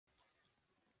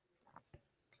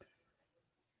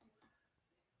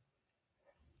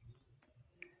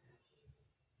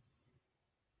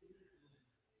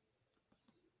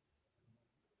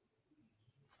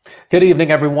Good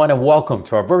evening, everyone, and welcome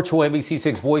to our virtual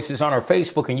NBC6 Voices on our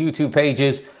Facebook and YouTube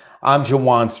pages. I'm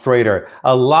Jawan Strader.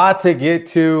 A lot to get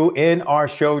to in our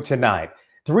show tonight.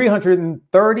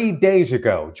 330 days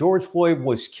ago, George Floyd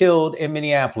was killed in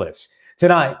Minneapolis.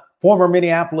 Tonight, former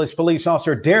Minneapolis police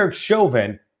officer Derek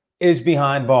Chauvin is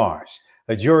behind bars.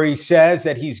 A jury says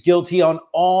that he's guilty on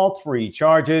all three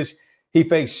charges. He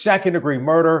faced second-degree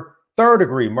murder,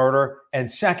 third-degree murder,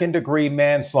 and second-degree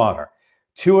manslaughter.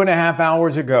 2.5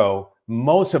 hours ago,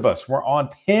 most of us were on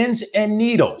pins and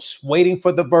needles waiting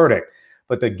for the verdict,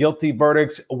 but the guilty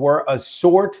verdicts were a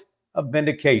sort of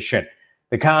vindication,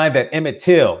 the kind that Emmett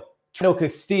Till, Trino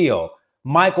Castillo,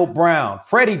 Michael Brown,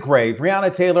 Freddie Gray,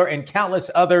 Breonna Taylor, and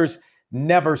countless others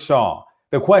never saw.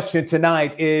 The question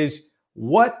tonight is,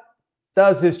 what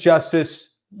does this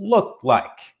justice look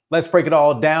like? Let's break it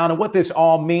all down and what this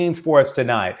all means for us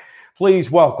tonight. Please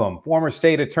welcome former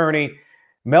state attorney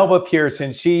Melba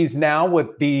Pearson. She's now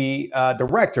with the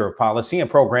Director of Policy and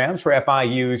Programs for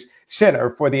FIU's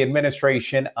Center for the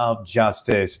Administration of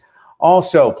Justice.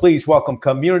 Also, please welcome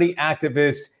community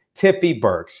activist Tify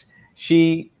Burks.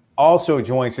 She also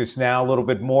joins us now a little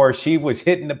bit more. She was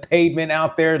hitting the pavement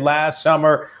out there last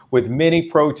summer with many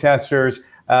protesters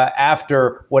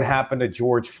after what happened to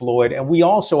George Floyd. And we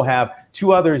also have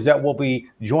two others that will be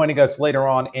joining us later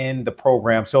on in the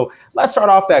program. So let's start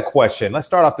off that question. Let's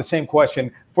start off the same question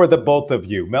for the both of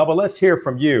you. Melba, let's hear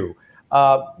from you.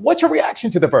 What's your reaction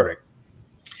to the verdict?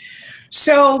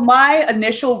 So my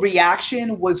initial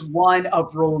reaction was one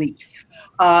of relief.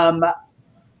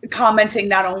 Commenting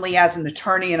not only as an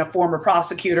attorney and a former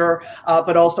prosecutor,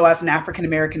 but also as an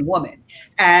African-American woman.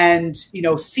 And, you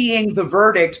know, seeing the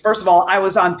verdict, first of all, I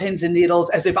was on pins and needles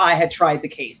as if I had tried the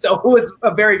case. So it was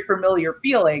a very familiar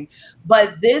feeling.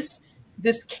 But this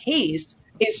case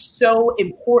is so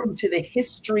important to the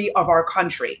history of our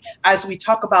country as we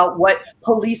talk about what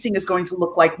policing is going to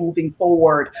look like moving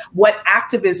forward, what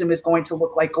activism is going to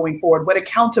look like going forward, what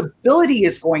accountability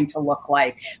is going to look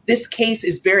like. This case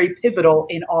is very pivotal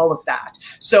in all of that.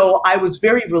 So I was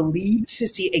very relieved to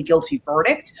see a guilty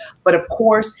verdict. But of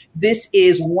course, this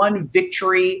is one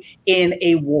victory in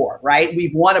a war, right?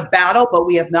 We've won a battle, but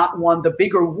we have not won the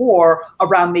bigger war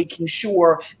around making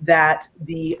sure that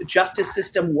the justice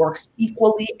system works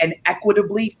equally and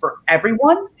equitably for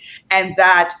everyone, and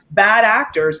that bad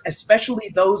actors, especially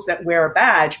those that wear a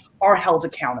badge, are held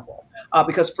accountable.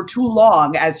 Because for too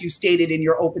long, as you stated in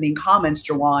your opening comments,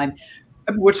 Jawan,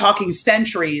 we're talking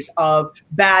centuries of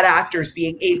bad actors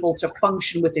being able to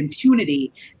function with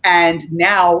impunity. And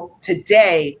now,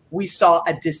 today, we saw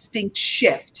a distinct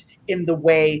shift in the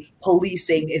way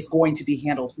policing is going to be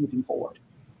handled moving forward.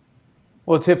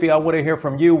 Well, Tify, I want to hear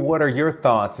from you. What are your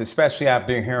thoughts, especially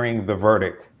after hearing the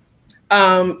verdict?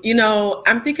 You know,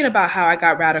 I'm thinking about how I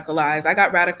got radicalized. I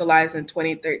got radicalized in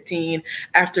 2013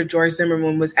 after George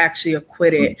Zimmerman was actually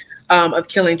acquitted of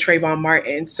killing Trayvon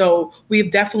Martin. So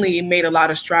we've definitely made a lot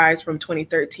of strides from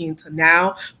 2013 to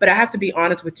now. But I have to be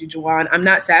honest with you, Jawan, I'm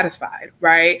not satisfied,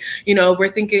 right? You know,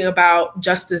 we're thinking about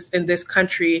justice in this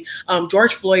country.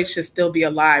 George Floyd should still be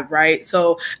alive, right?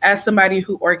 So as somebody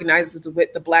who organizes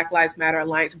with the Black Lives Matter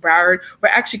Alliance Broward, we're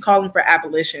actually calling for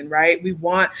abolition, right? We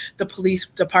want the police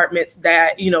departments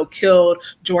that, you know, killed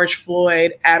George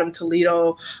Floyd, Adam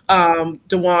Toledo,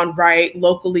 DeJuan Wright,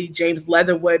 locally, James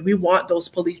Leatherwood. We want those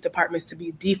police departments to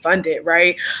be defunded,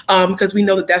 right? Because we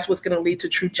know that that's what's going to lead to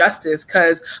true justice.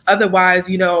 Because otherwise,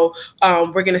 you know,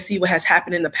 we're going to see what has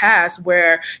happened in the past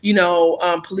where, you know,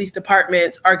 police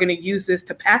departments are going to use this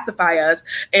to pacify us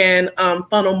and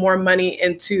funnel more money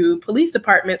into police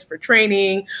departments for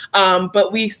training.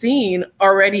 But we've seen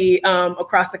already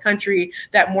across the country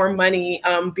that more money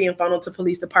being funneled to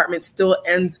police departments still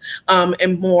ends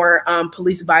in more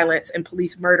police violence and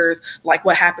police murders like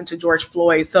what happened to George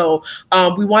Floyd. So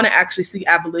we want to actually see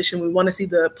abolition. We want to see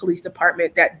the police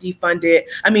department that defunded,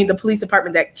 the police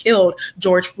department that killed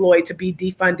George Floyd to be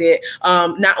defunded,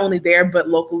 not only there, but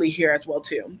locally here as well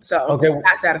too. So okay, I'm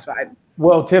not satisfied.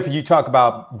 Well, Tiffany, you talk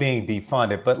about being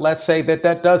defunded, but let's say that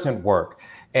that doesn't work.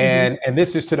 And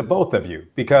this is to the both of you,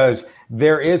 because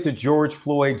there is a George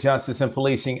Floyd Justice and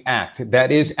Policing Act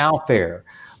that is out there.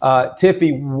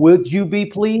 Tiffany, would you be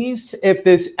pleased if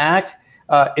this act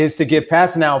is to get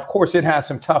passed? Now, of course, it has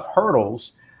some tough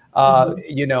hurdles,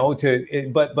 you know,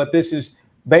 but this is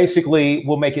basically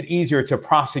will make it easier to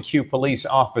prosecute police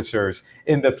officers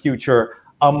in the future,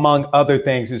 among other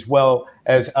things, as well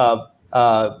as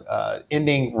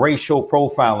ending racial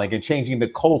profiling and changing the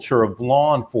culture of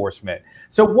law enforcement.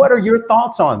 So what are your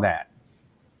thoughts on that?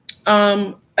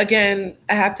 Again,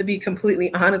 I have to be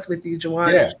completely honest with you,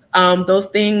 Jawan. Yeah. Those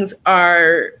things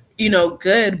are,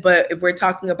 good. But if we're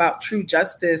talking about true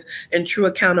justice and true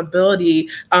accountability,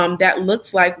 that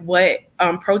looks like what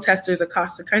protesters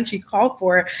across the country called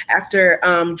for after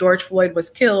George Floyd was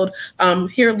killed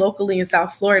here locally in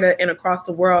South Florida and across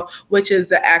the world, which is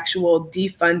the actual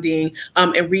defunding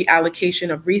and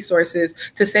reallocation of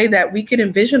resources to say that we could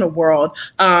envision a world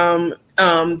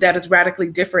that is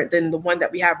radically different than the one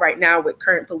that we have right now with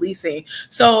current policing.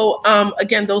 So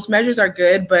again, those measures are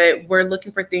good, but we're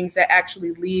looking for things that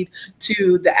actually lead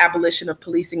to the abolition of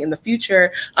policing in the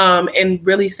future, and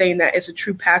really saying that it's a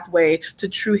true pathway to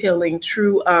true healing,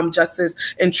 true justice,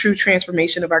 and true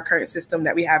transformation of our current system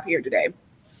that we have here today.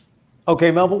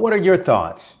 Okay, Melba, what are your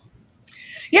thoughts?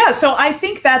 Yeah, so I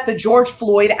think that the George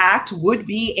Floyd Act would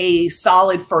be a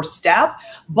solid first step.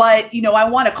 But, I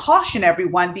want to caution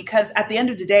everyone, because at the end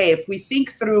of the day, if we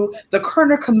think through the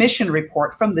Kerner Commission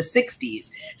report from the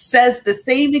 60s, says the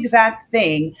same exact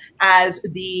thing as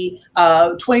the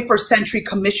 21st Century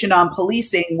Commission on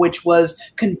Policing, which was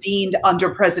convened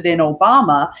under President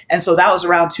Obama. And so that was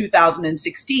around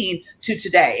 2016 to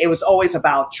today. It was always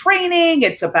about training.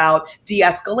 It's about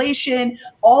de-escalation.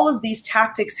 All of these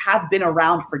tactics have been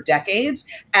around for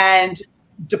decades, and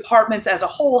departments as a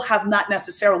whole have not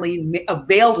necessarily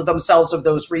availed themselves of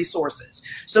those resources.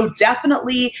 So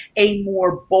definitely a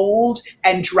more bold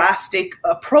and drastic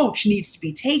approach needs to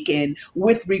be taken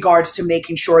with regards to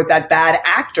making sure that bad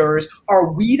actors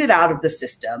are weeded out of the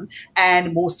system.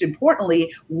 And most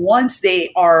importantly, once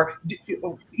they are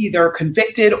either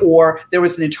convicted or there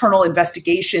was an internal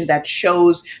investigation that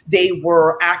shows they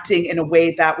were acting in a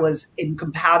way that was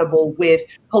incompatible with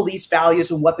police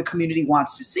values and what the community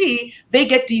wants to see, they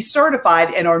get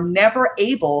decertified and are never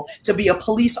able to be a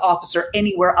police officer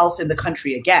anywhere else in the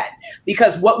country again.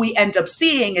 Because what we end up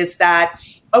seeing is that,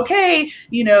 okay,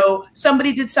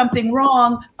 somebody did something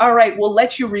wrong. All right, we'll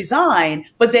let you resign.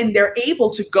 But then they're able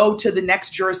to go to the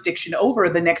next jurisdiction over,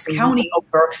 the next county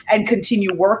over, and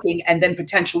continue working and then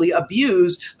potentially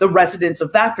abuse the residents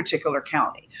of that particular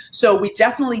county. So we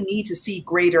definitely need to see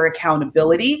greater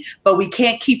accountability, but we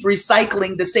can't keep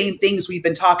recycling the same things we've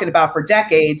been talking about for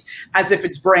decades as if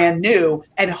it's brand new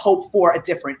and hope for a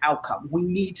different outcome. We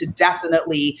need to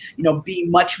definitely, be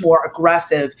much more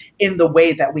aggressive in the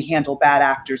way that we handle bad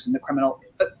actors in the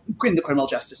criminal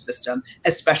justice system,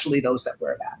 especially those that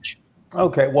wear a badge.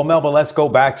 Okay, well, Melba, let's go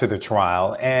back to the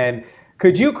trial. And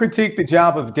could you critique the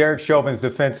job of Derek Chauvin's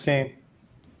defense team?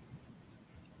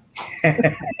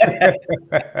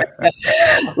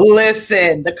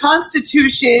 Listen, the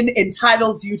Constitution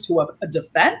entitles you to a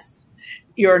defense.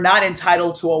 You're not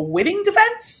entitled to a winning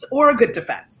defense or a good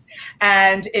defense.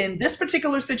 And in this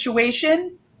particular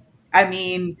situation, I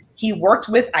mean, he worked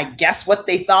with, I guess, what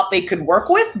they thought they could work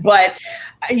with. But,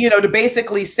 to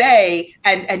basically say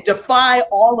and defy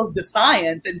all of the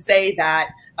science and say that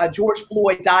George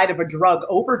Floyd died of a drug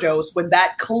overdose when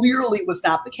that clearly was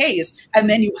not the case. And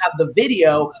then you have the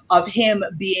video of him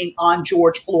being on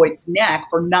George Floyd's neck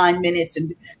for 9 minutes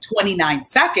and 29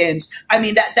 seconds. I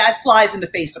mean, that flies in the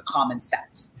face of common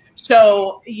sense.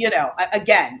 So,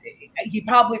 again, he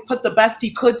probably put the best he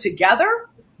could together,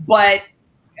 but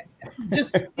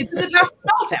it doesn't pass the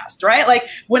smell test, right? Like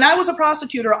when I was a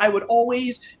prosecutor, I would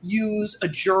always use a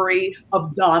jury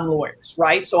of non-lawyers,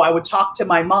 right? So I would talk to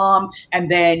my mom,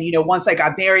 and then, once I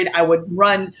got married, I would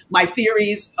run my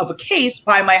theories of a case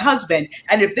by my husband.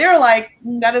 And if they're like,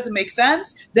 that doesn't make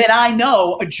sense, then I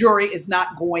know a jury is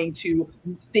not going to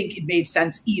think it made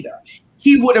sense either.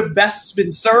 He would have best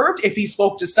been served if he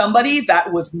spoke to somebody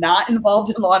that was not involved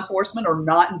in law enforcement or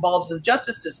not involved in the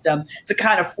justice system to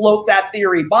kind of float that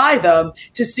theory by them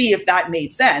to see if that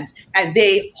made sense. And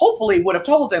they hopefully would have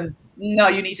told him, no,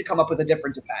 you need to come up with a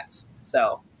different defense.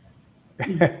 So.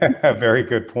 Very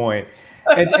good point.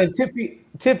 And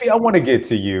Tify, I want to get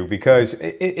to you because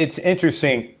it's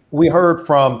interesting. We heard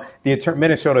from the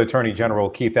Minnesota Attorney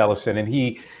General, Keith Ellison, and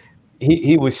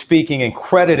he was speaking and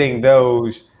crediting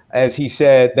those, as he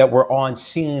said, that were on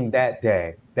scene that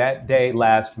day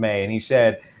last May. And he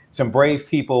said some brave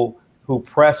people who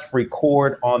pressed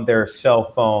record on their cell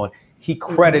phone. He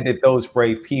credited those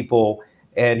brave people,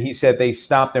 and he said they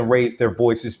stopped and raised their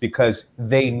voices because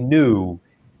they knew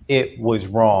it was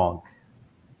wrong.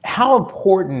 How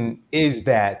important is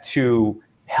that to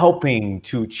helping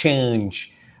to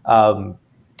change,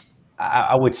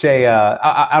 I would say,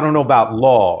 I don't know about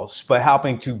laws, but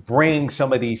helping to bring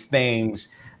some of these things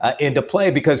into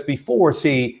play? Because before,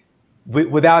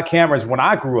 without cameras, when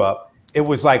I grew up, it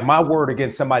was like my word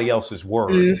against somebody else's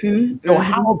word. So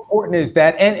how important is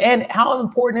that? And how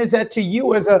important is that to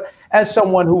you as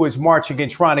someone who is marching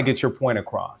and trying to get your point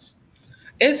across?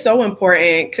 It's so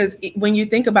important because when you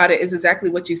think about it, it's exactly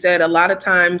what you said. A lot of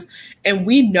times, and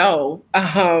we know,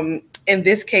 in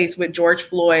this case with George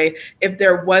Floyd, if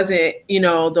there wasn't,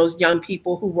 those young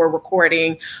people who were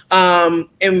recording, and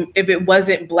if it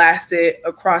wasn't blasted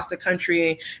across the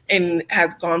country and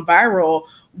has gone viral,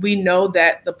 we know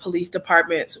that the police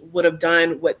departments would have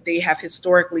done what they have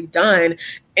historically done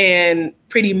and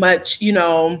pretty much,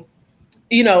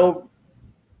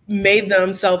 made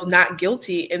themselves not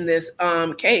guilty in this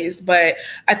case. But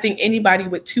I think anybody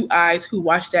with two eyes who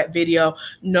watched that video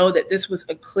know that this was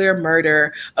a clear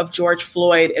murder of George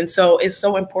Floyd. And so it's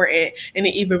so important. And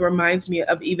it even reminds me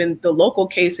of even the local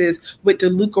cases with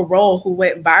DeLuca Roll who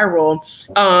went viral.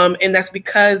 And that's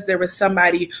because there was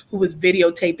somebody who was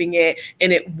videotaping it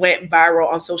and it went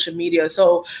viral on social media.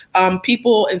 So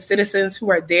people and citizens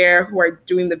who are there, who are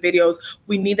doing the videos,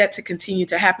 we need that to continue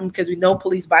to happen because we know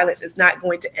police violence is not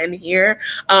going to end here.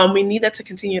 We need that to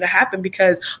continue to happen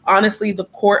because honestly, the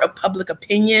court of public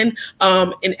opinion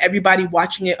and everybody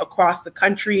watching it across the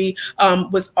country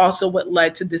was also what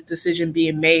led to this decision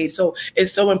being made. So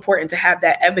it's so important to have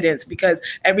that evidence because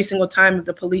every single time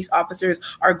the police officers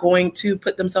are going to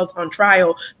put themselves on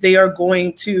trial, they are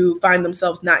going to find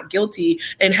themselves not guilty.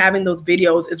 And having those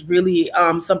videos is really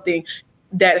something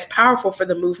that is powerful for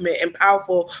the movement and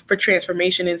powerful for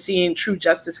transformation and seeing true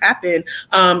justice happen,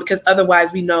 because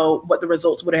otherwise we know what the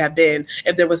results would have been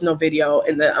if there was no video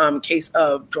in the case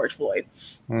of George Floyd.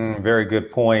 Very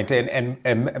good point. And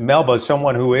Melba,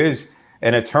 someone who is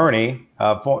an attorney,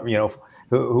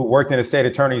 who worked in a state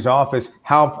attorney's office,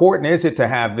 how important is it to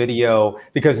have video?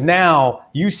 Because now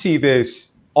you see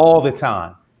this all the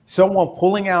time. Someone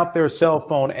pulling out their cell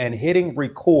phone and hitting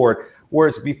record,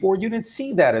 whereas before you didn't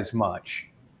see that as much.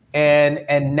 And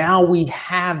now we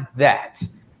have that.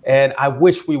 And I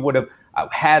wish we would have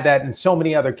had that in so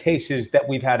many other cases that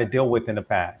we've had to deal with in the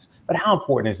past. But how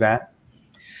important is that?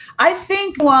 I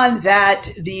think, one, that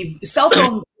the cell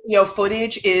phone video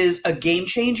footage is a game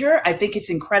changer. I think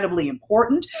it's incredibly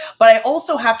important, but I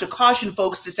also have to caution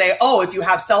folks to say, oh, if you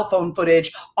have cell phone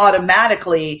footage,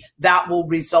 automatically that will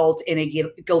result in a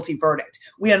guilty verdict.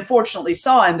 We unfortunately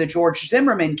saw in the George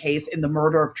Zimmerman case, in the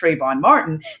murder of Trayvon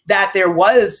Martin, that there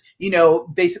was,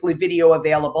 basically video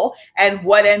available. And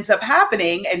what ends up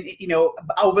happening, and,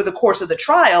 over the course of the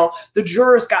trial, the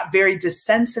jurors got very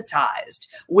desensitized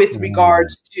with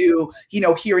regards to,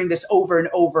 hearing this over and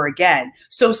over again.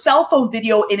 So cell phone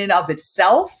video in and of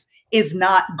itself is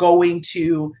not going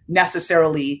to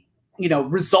necessarily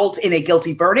result in a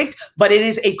guilty verdict, but it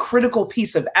is a critical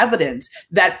piece of evidence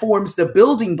that forms the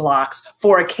building blocks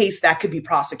for a case that could be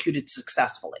prosecuted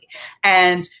successfully.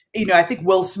 And I think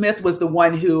Will Smith was the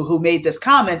one who made this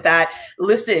comment that,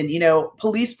 listen,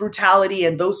 police brutality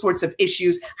and those sorts of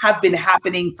issues have been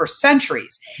happening for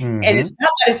centuries. And it's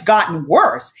not that it's gotten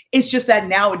worse. It's just that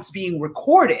now it's being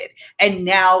recorded and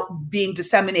now being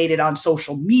disseminated on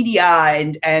social media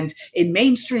and in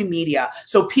mainstream media.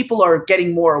 So people are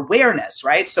getting more awareness,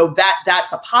 right? So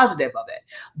that's a positive of it.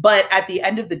 But at the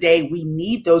end of the day, we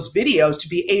need those videos to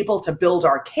be able to build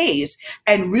our case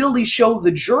and really show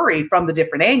the jury from the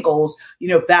different angles,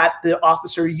 that the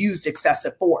officer used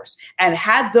excessive force. And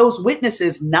had those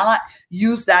witnesses not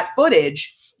used that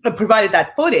footage, provided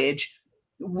that footage,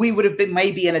 we would have been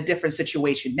maybe in a different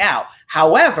situation now.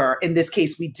 However, in this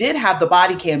case, we did have the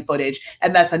body cam footage.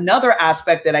 And that's another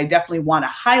aspect that I definitely want to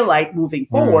highlight moving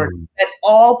forward, that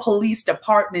all police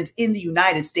departments in the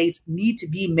United States need to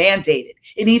be mandated.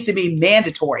 It needs to be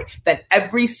mandatory that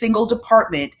every single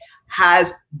department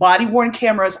has body-worn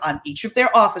cameras on each of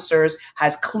their officers,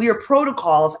 has clear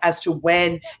protocols as to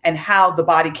when and how the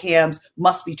body cams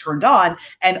must be turned on.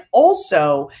 And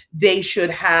also they should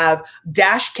have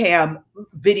dash cam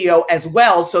video as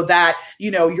well, so that,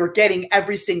 you're getting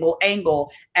every single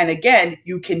angle. And again,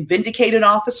 you can vindicate an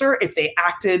officer if they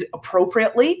acted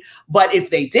appropriately, but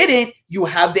if they didn't, you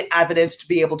have the evidence to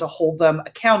be able to hold them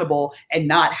accountable and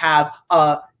not have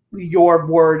your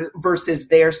word versus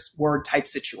their word type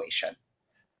situation.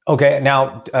 Okay,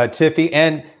 now Tify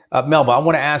and Melba, I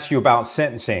want to ask you about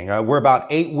sentencing. We're about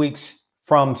 8 weeks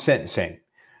from sentencing.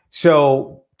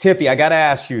 So Tify, I got to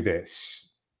ask you this,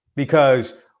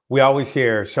 because we always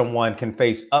hear someone can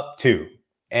face up to,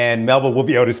 and Melba will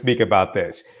be able to speak about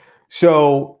this.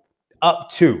 So up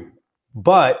to,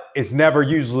 but it's never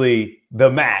usually the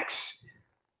max.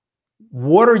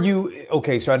 What are you,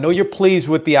 okay, so I know you're pleased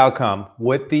with the outcome,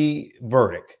 with the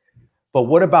verdict, but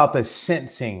what about the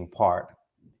sentencing part?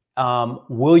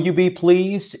 Will you be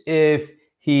pleased if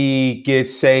he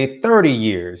gets, say, 30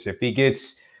 years, if he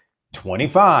gets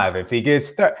 25, if he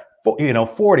gets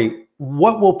 40?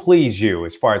 what will please you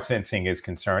as far as sentencing is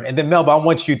concerned? And then Melba, I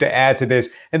want you to add to this,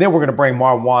 and then we're going to bring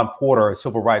Marwan Porter, a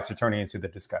civil rights attorney, into the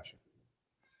discussion.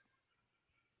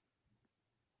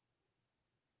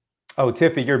 Oh,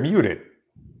 Tify, you're muted.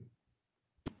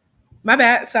 My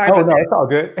bad. Sorry. Oh, no, it's all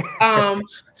good.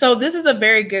 So this is a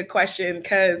very good question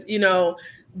because, you know,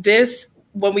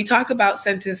 when we talk about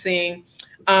sentencing,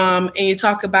 and you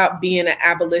talk about being an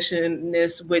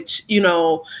abolitionist, which, you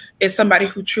know, is somebody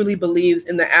who truly believes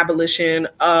in the abolition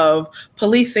of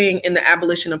policing and the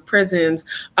abolition of prisons.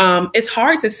 It's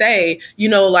hard to say, you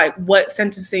know, like what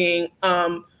sentencing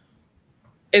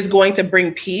is going to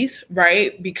bring peace,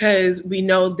 right? Because we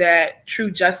know that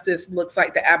true justice looks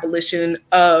like the abolition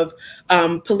of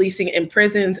policing in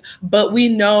prisons, but we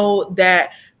know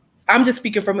that, I'm just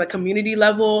speaking from a community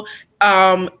level,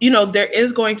 you know, there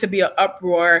is going to be an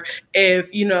uproar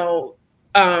if, you know,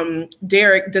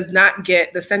 Derek does not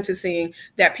get the sentencing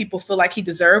that people feel like he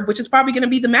deserved, which is probably going to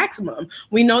be the maximum.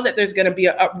 We know that there's going to be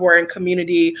an uproar in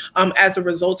community as a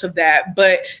result of that.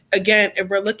 But again, if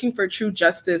we're looking for true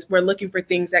justice, we're looking for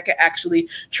things that can actually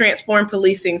transform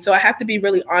policing. So I have to be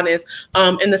really honest.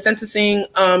 In the sentencing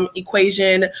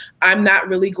equation, I'm not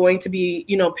really going to be,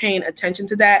 you know, paying attention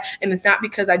to that. And it's not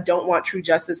because I don't want true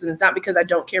justice, and it's not because I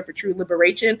don't care for true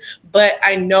liberation, but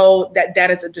I know that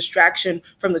that is a distraction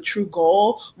from the true goal,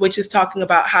 which is talking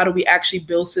about how do we actually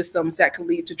build systems that can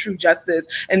lead to true justice.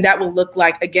 And that will look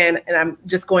like, again, and I'm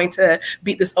just going to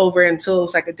beat this over until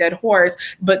it's like a dead horse,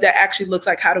 but that actually looks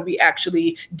like how do we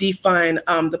actually defund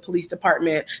the police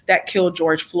department that killed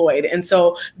George Floyd. And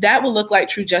so that will look like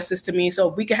true justice to me. So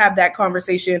if we could have that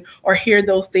conversation or hear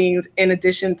those things in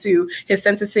addition to his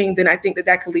sentencing, then I think that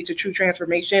that could lead to true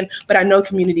transformation. But I know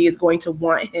community is going to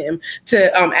want him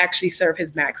to actually serve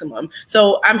his maximum.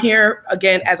 So I'm here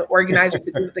again as an organizer to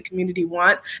do what the community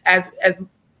wants as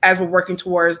we're working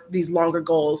towards these longer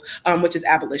goals, which is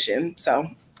abolition. So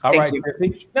all right.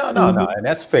 No, and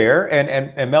that's fair.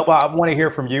 And Melba, I want to hear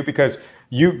from you because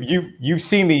you've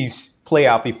seen these play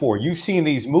out before. You've seen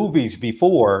these movies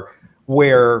before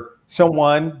where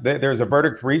there's a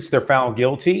verdict reached, they're found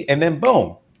guilty, and then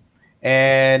boom.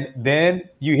 And then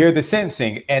you hear the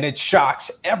sentencing and it shocks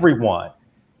everyone.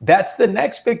 That's the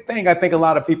next big thing I think a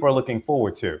lot of people are looking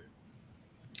forward to.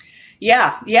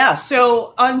 Yeah.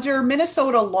 So under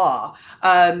Minnesota law,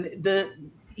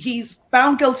 he's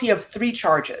found guilty of 3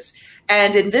 charges.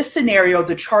 And in this scenario,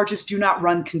 the charges do not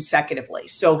run consecutively.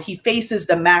 So he faces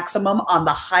the maximum on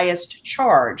the highest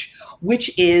charge,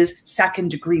 which is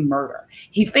second-degree murder.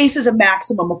 He faces a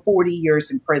maximum of 40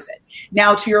 years in prison.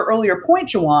 Now, to your earlier point,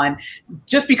 Jawan,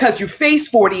 just because you face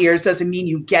 40 years doesn't mean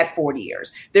you get 40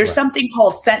 years. There's something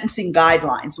called sentencing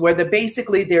guidelines where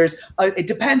it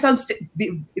depends on,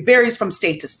 it varies from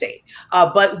state to state.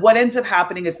 But what ends up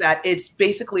happening is that it's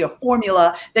basically a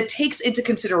formula that takes into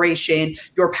consideration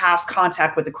your past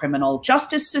contact with the criminal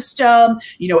justice system,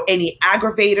 you know, any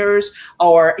aggravators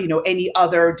or, you know, any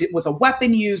other, was a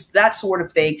weapon used, that sort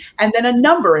of thing. And then a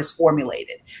number is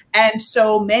formulated. And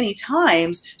so many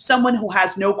times someone who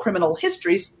has no criminal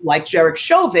histories like Derek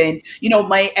Chauvin, you know,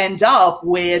 might end up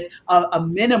with a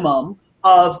minimum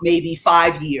of maybe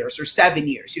 5 years or 7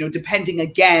 years, you know, depending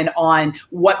again on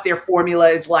what their formula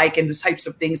is like and the types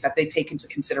of things that they take into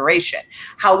consideration.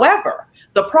 However,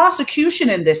 the prosecution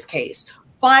in this case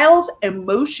files a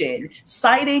motion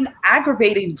citing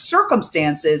aggravating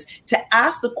circumstances to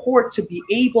ask the court to be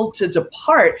able to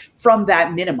depart from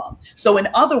that minimum. So in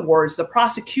other words, the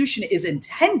prosecution is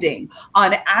intending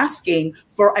on asking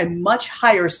for a much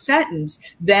higher sentence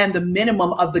than the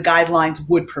minimum of the guidelines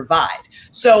would provide.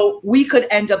 So we could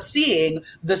end up seeing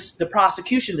the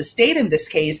prosecution, the state in this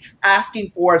case, asking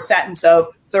for a sentence of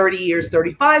 30 years,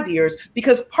 35 years,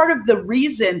 because part of the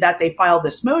reason that they filed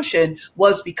this motion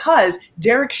was because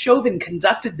Derek Chauvin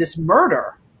conducted this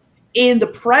murder in the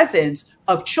presence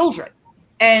of children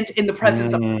and in the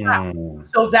presence of crowd.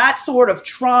 So that sort of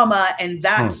trauma and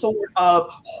that sort of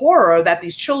horror that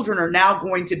these children are now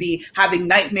going to be having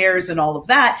nightmares and all of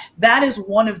that, that is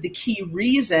one of the key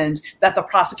reasons that the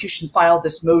prosecution filed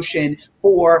this motion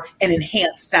for an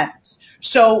enhanced sentence.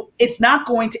 So it's not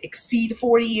going to exceed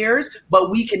 40 years,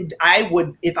 but I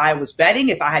would, if I was betting,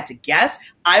 if I had to guess,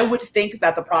 I would think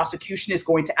that the prosecution is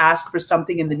going to ask for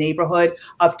something in the neighborhood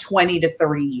of 20 to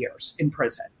 30 years in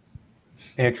prison.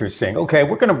 Interesting. Okay,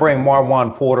 we're going to bring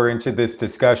Marwan Porter into this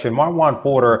discussion. Marwan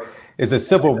Porter is a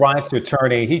civil rights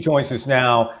attorney. He joins us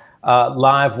now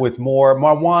live with more.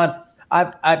 Marwan,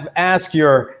 I've asked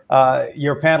your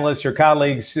panelists, your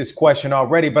colleagues, this question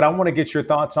already, but I want to get your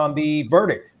thoughts on the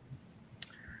verdict.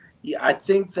 Yeah, I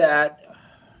think that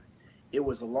it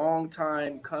was a long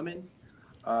time coming.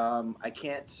 I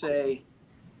can't say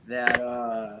that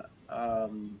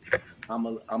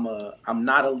I'm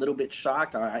not a little bit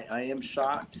shocked. I am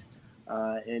shocked,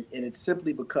 and it's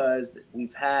simply because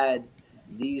we've had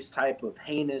these type of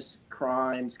heinous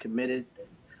crimes committed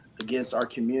against our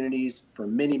communities for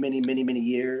many, many, many, many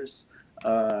years,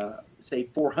 say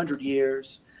 400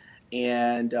 years,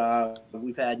 and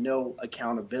we've had no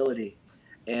accountability.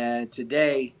 And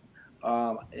today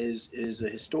is a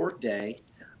historic day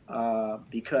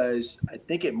because I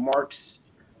think it marks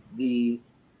the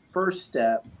first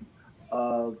step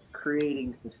of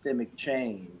creating systemic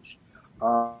change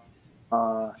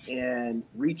and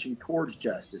reaching towards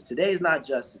justice. Today is not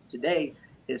justice. Today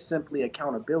is simply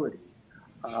accountability.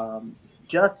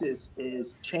 Justice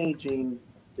is changing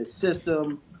the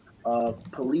system of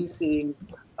policing,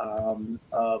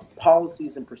 of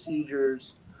policies and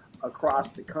procedures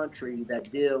across the country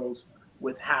that deals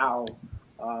with how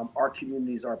our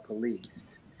communities are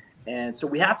policed. And so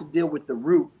we have to deal with the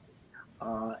root.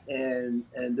 And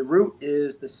the root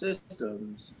is the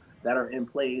systems that are in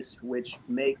place, which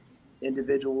make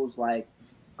individuals like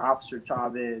Officer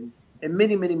Chauvin and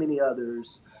many, many, many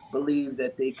others believe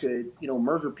that they could,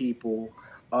 murder people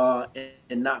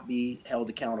and not be held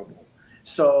accountable.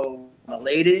 So I'm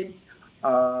elated.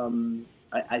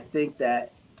 I think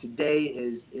that today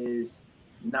is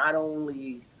not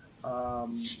only a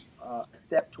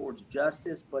step towards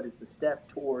justice, but it's a step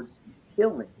towards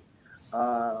healing.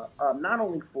 Not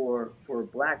only for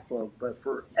Black folk, but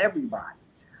for everybody.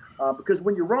 Because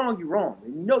when you're wrong, you're wrong,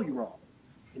 and you know you're wrong.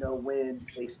 When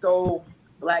they stole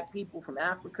Black people from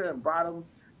Africa and brought them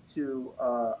to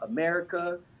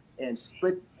America and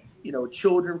split,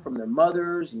 children from their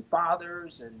mothers and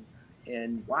fathers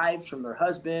and wives from their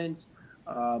husbands,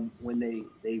 when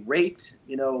they raped,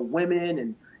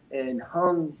 women and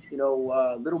hung,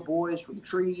 little boys from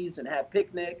trees and had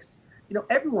picnics,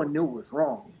 everyone knew it was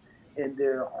wrong. In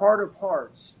their heart of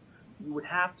hearts, you would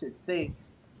have to think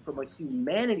from a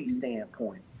humanity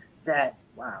standpoint that,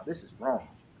 wow, this is wrong.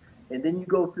 And then you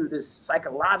go through this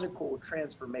psychological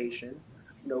transformation,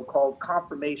 called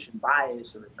confirmation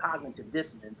bias or cognitive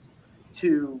dissonance,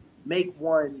 to make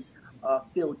one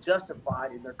feel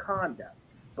justified in their conduct.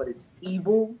 But it's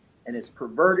evil and it's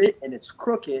perverted and it's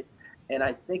crooked. And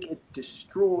I think it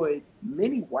destroyed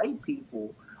many white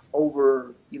people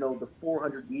over, the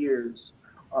 400 years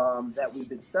that we've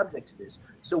been subject to this.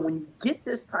 So when you get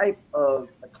this type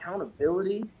of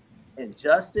accountability and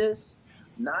justice,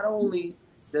 not only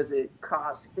does it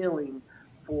cause healing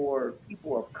for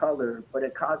people of color, but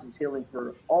it causes healing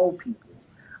for all people,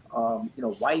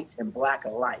 white and Black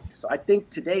alike. So I think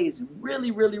today is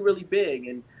really, really, really big.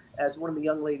 And as one of the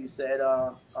young ladies said,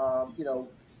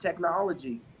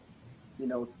 technology,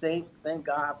 thank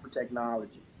God for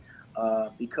technology,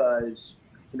 because,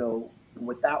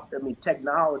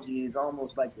 technology is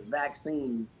almost like the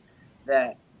vaccine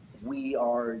that we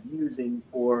are using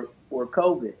for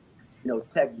COVID.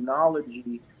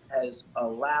 Technology has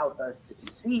allowed us to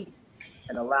see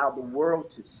and allowed the world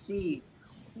to see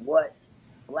what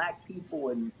Black people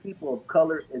and people of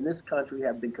color in this country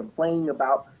have been complaining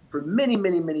about for many,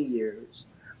 many, many years.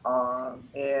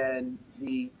 And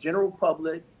the general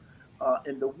public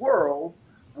in the world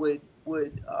would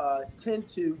tend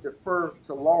to defer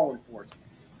to law enforcement.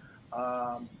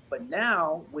 But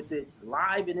now, with it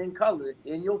live and in color,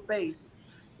 in your face,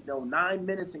 9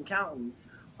 minutes and counting,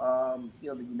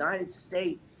 the United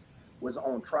States was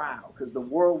on trial because the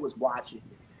world was watching.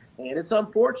 And it's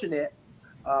unfortunate,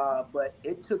 but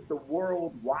it took the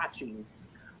world watching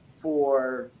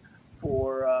for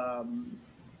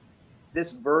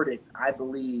this verdict, I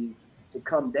believe, to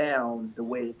come down the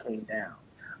way it came down.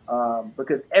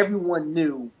 Because everyone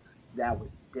knew that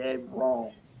was dead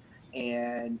wrong.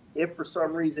 And if for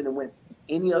some reason it went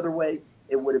any other way,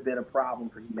 it would have been a problem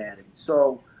for humanity.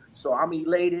 So I'm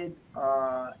elated,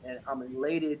 and I'm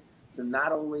elated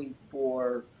not only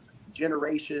for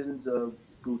generations of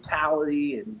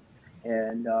brutality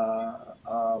and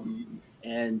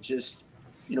just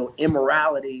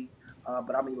immorality,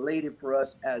 but I'm elated for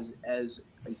us as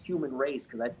a human race,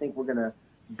 because I think we're gonna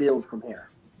build from here.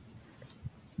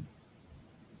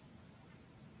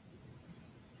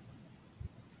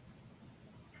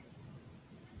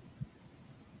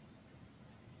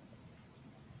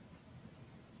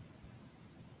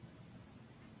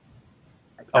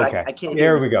 Okay,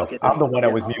 there we go. I'm the one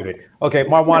that was muted. Okay,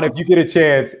 Marwan, if you get a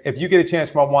chance,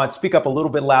 Marwan, speak up a little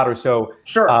bit louder so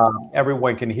sure.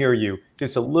 Everyone can hear you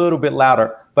just a little bit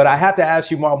louder. But I have to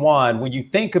ask you, Marwan, when you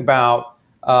think about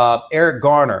Eric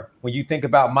Garner, when you think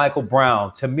about Michael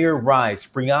Brown, Tamir Rice,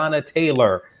 Breonna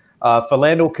Taylor,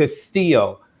 Philando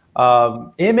Castillo,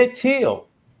 Emmett Till,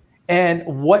 and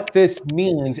what this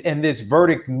means and this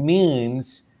verdict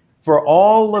means for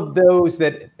all of those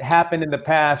that happened in the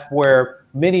past where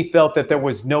many felt that there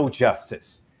was no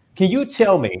justice. Can you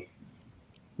tell me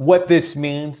what this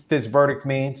means, this verdict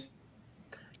means?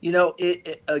 You know,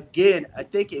 again, I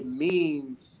think it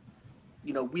means,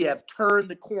 you know, we have turned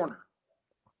the corner.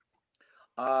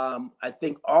 I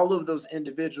think all of those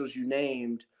individuals you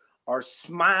named are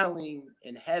smiling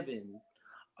in heaven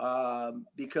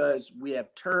because we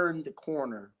have turned the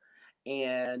corner.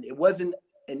 And it wasn't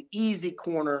an easy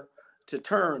corner to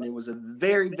turn. It was a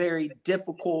very, very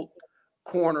difficult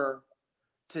corner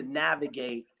to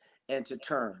navigate and to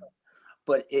turn.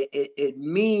 But it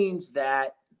means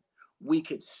that we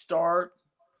could start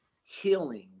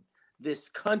healing. This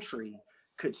country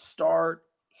could start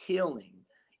healing.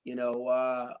 You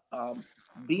know,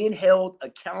 being held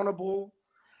accountable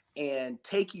and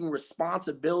taking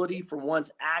responsibility for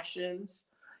one's actions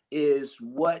is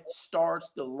what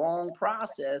starts the long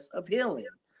process of healing.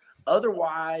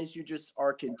 Otherwise, you just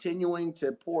are continuing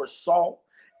to pour salt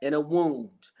in a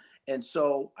wound. And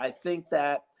so I think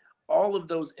that all of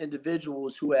those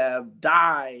individuals who have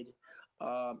died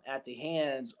at the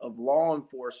hands of law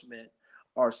enforcement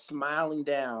are smiling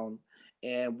down,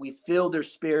 and we feel their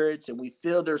spirits and we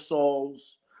feel their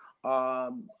souls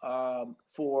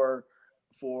for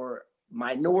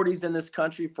minorities in this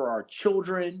country, for our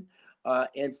children,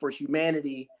 and for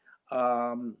humanity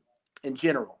in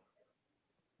general.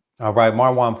 All right,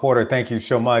 Marwan Porter, thank you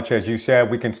so much. As you said,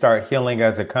 we can start healing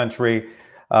as a country,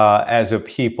 as a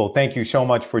people. Thank you so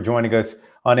much for joining us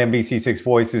on NBC6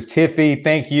 Voices. Tify,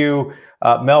 thank you.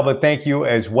 Melba, thank you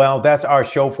as well. That's our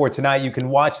show for tonight. You can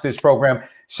watch this program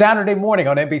Saturday morning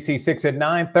on NBC6 at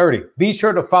 9:30. Be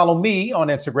sure to follow me on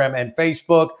Instagram and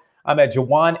Facebook. I'm at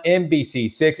Jawan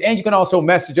NBC6. And you can also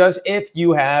message us if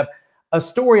you have a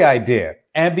story idea.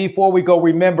 And before we go,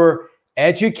 remember,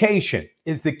 education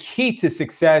is the key to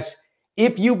success.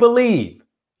 If you believe,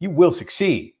 you will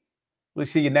succeed. We'll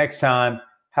see you next time.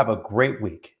 Have a great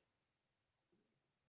week.